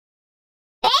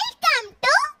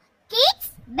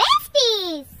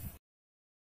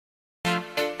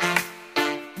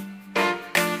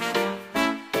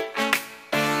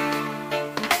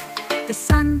The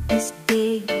sun is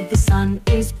big, the sun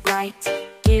is bright,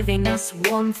 giving us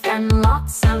warmth and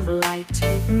lots of light.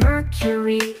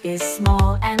 Mercury is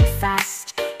small and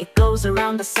fast, it goes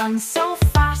around the sun so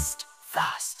fast,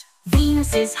 fast.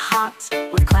 Venus is hot,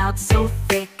 with clouds so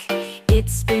thick, it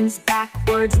spins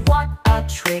backwards, what a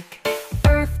trick.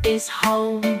 Earth is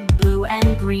home, blue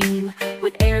and green,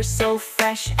 with air so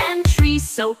fresh and trees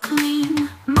so clean.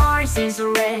 Mars is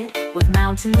red, with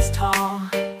mountains tall,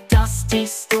 dusty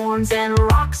storms and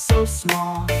rocks so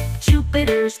small.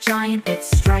 Jupiter's giant with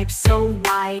stripes so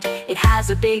wide, it has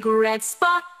a big red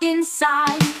spot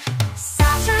inside.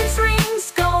 Saturn's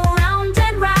rings go round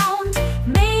and round,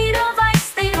 made of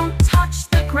ice, they don't touch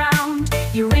the ground.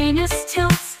 Uranus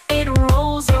tilts, it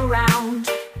rolls around,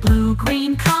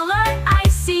 blue-green color,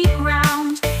 icy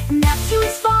ground.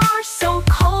 Neptune's far, so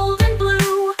cold and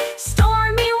blue,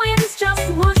 stormy winds just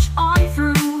whoosh on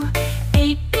through.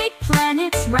 8 big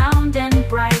planets, round and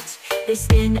bright, they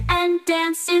spin and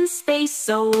dance in space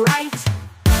so right.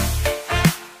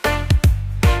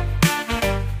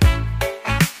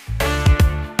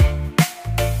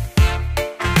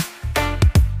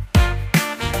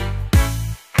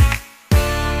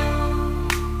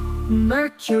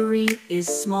 Mercury is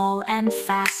small and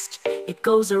fast, it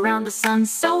goes around the sun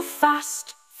so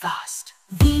fast, fast.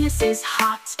 Venus is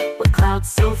hot, with clouds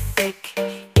so thick,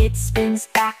 it spins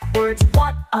backwards,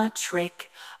 what a trick.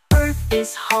 Earth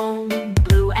is home,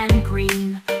 blue and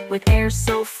green, with air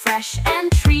so fresh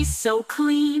and trees so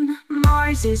clean.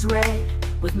 Mars is red,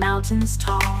 with mountains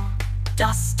tall,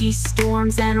 dusty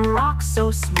storms and rocks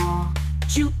so small.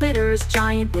 Jupiter's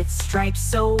giant with stripes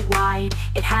so wide,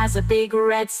 it has a big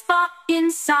red spot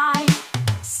inside.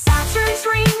 Saturn's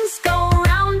rings go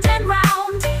round and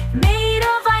round, made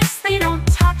of ice, they don't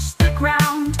touch the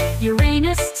ground.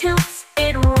 Uranus tilts,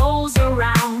 it rolls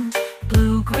around,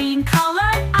 blue-green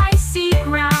color, icy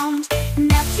ground.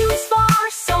 Neptune's far,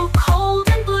 so cold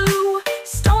and blue,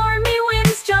 stormy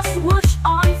winds just whoosh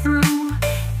on through.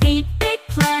 8 big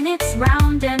planets,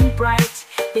 round and bright,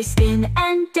 they spin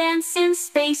and dance in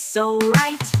space so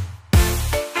right.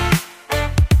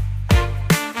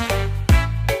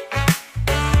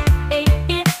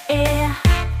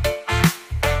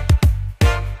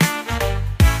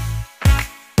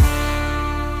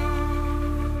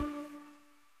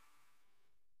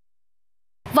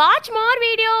 Watch more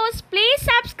videos. Please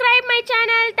subscribe my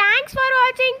channel. Thanks for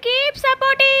watching. Keep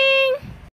supporting.